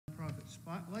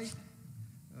Spotlight.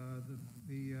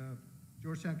 The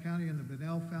Georgetown County and the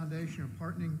Bunnell Foundation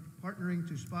are partnering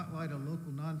to spotlight a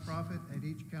local nonprofit at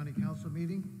each county council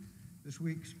meeting. This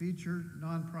week's featured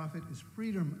nonprofit is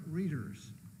Freedom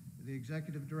Readers. The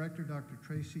executive director, Dr.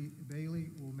 Tracy Bailey,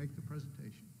 will make the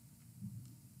presentation.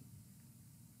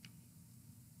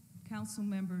 Council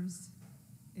members,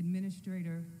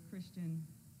 Administrator Christian,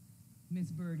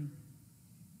 Ms. Birdie.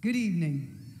 Good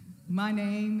evening. My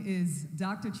name is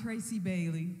Dr. Tracy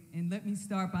Bailey, and let me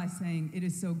start by saying it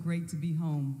is so great to be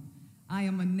home. I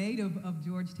am a native of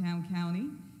Georgetown County,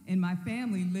 and my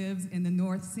family lives in the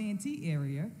North Santee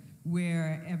area,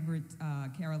 where Everett,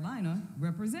 Carolina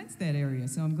represents that area.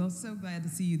 So I'm so glad to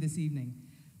see you this evening.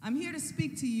 I'm here to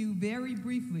speak to you very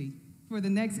briefly for the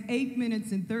next 8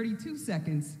 minutes and 32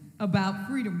 seconds about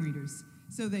Freedom Readers,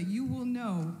 so that you will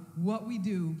know what we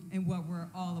do and what we're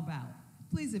all about.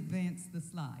 Please advance the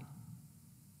slide.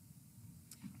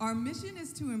 Our mission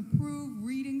is to improve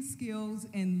reading skills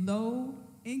in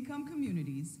low-income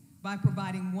communities by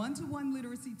providing one-to-one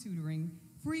literacy tutoring,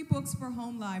 free books for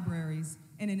home libraries,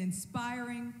 and an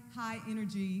inspiring,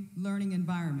 high-energy learning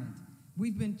environment.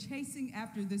 We've been chasing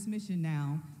after this mission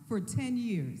now for 10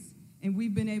 years, and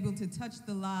we've been able to touch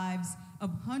the lives of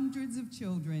hundreds of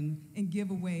children and give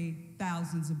away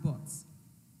thousands of books.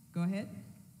 Go ahead.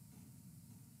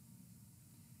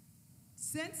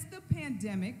 Since the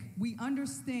pandemic, we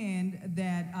understand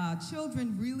that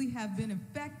children really have been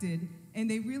affected, and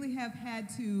they really have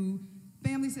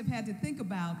families have had to think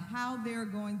about how they're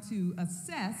going to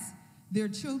assess their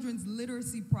children's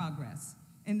literacy progress.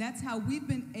 And that's how we've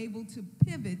been able to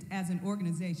pivot as an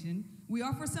organization. We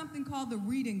offer something called the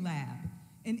Reading Lab,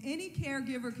 and any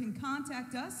caregiver can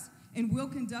contact us, and we'll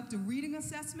conduct a reading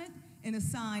assessment and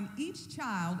assign each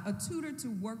child a tutor to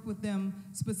work with them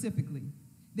specifically.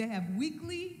 They have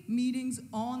weekly meetings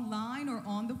online or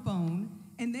on the phone,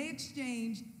 and they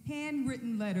exchange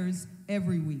handwritten letters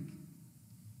every week.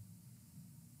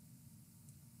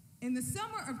 In the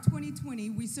summer of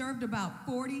 2020, we served about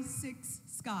 46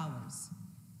 scholars,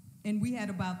 and we had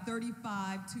about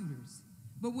 35 tutors.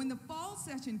 But when the fall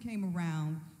session came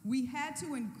around, we had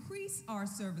to increase our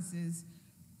services,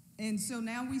 and so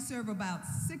now we serve about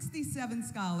 67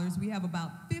 scholars. We have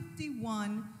about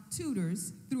 51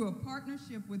 tutors through a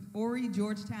partnership with Horry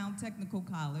Georgetown Technical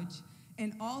College,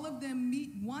 and all of them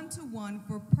meet one-to-one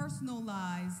for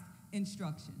personalized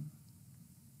instruction.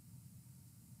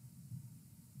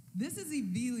 This is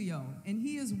Evelio, and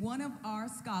he is one of our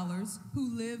scholars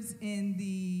who lives in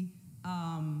the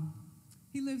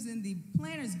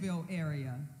Plantersville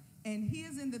area, and he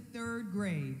is in the 3rd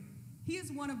grade. He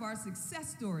is one of our success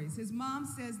stories. His mom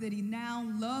says that he now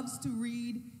loves to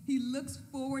read, he looks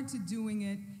forward to doing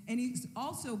it, and he's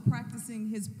also practicing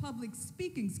his public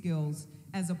speaking skills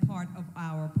as a part of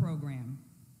our program.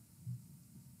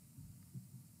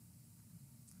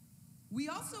 We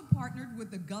also partnered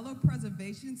with the Gullah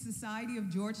Preservation Society of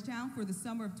Georgetown for the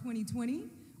summer of 2020.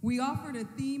 We offered a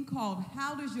theme called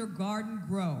How Does Your Garden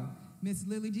Grow? Miss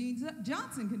Lily Jean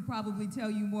Johnson can probably tell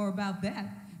you more about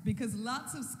that, because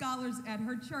lots of scholars at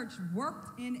her church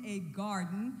worked in a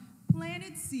garden,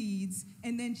 planted seeds,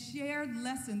 and then shared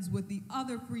lessons with the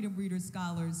other Freedom Reader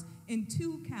scholars in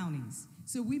 2 counties.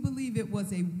 So we believe it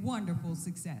was a wonderful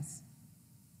success.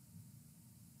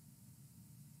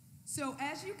 So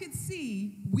as you can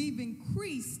see, we've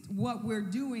increased what we're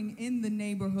doing in the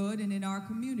neighborhood and in our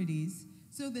communities.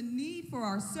 So the need for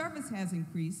our service has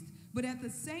increased, but at the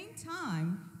same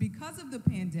time, because of the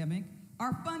pandemic,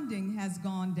 our funding has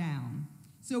gone down.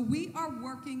 So we are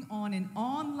working on an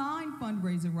online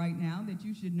fundraiser right now that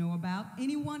you should know about.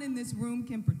 Anyone in this room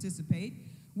can participate.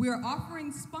 We're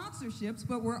offering sponsorships,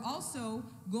 but we're also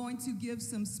going to give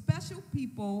some special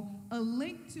people a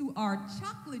link to our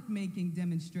chocolate making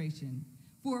demonstration.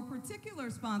 For a particular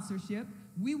sponsorship,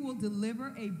 we will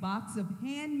deliver a box of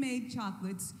handmade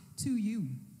chocolates to you.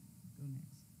 Go next.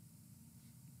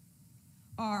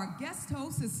 Our guest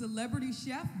host is celebrity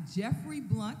chef Jeffrey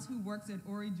Blunt, who works at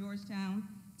Horry Georgetown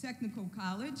Technical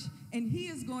College, and he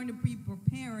is going to be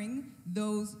preparing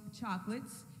those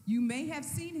chocolates. You may have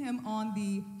seen him on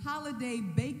the Holiday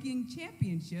Baking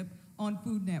Championship on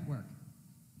Food Network.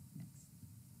 Next.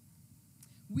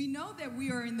 We know that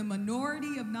we are in the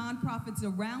minority of nonprofits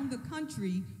around the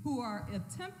country who are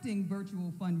attempting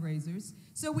virtual fundraisers,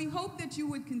 so we hope that you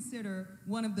would consider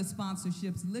one of the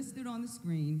sponsorships listed on the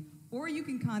screen, or you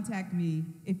can contact me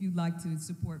if you'd like to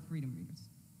support Freedom Readers.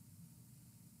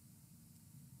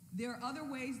 There are other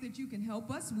ways that you can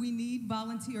help us. We need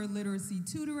volunteer literacy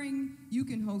tutoring. You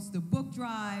can host a book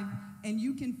drive, and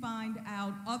you can find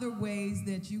out other ways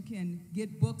that you can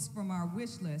get books from our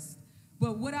wish list.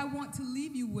 But what I want to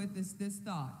leave you with is this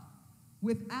thought.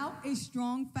 Without a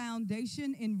strong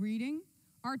foundation in reading,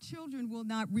 our children will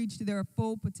not reach their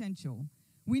full potential.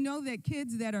 We know that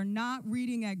kids that are not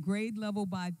reading at grade level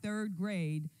by 3rd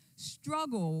grade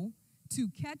struggle to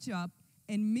catch up,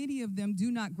 and many of them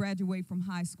do not graduate from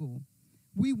high school.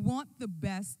 We want the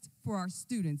best for our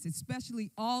students, especially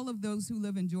all of those who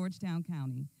live in Georgetown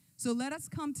County. So let us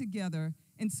come together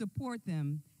and support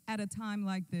them at a time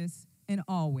like this and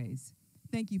always.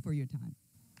 Thank you for your time.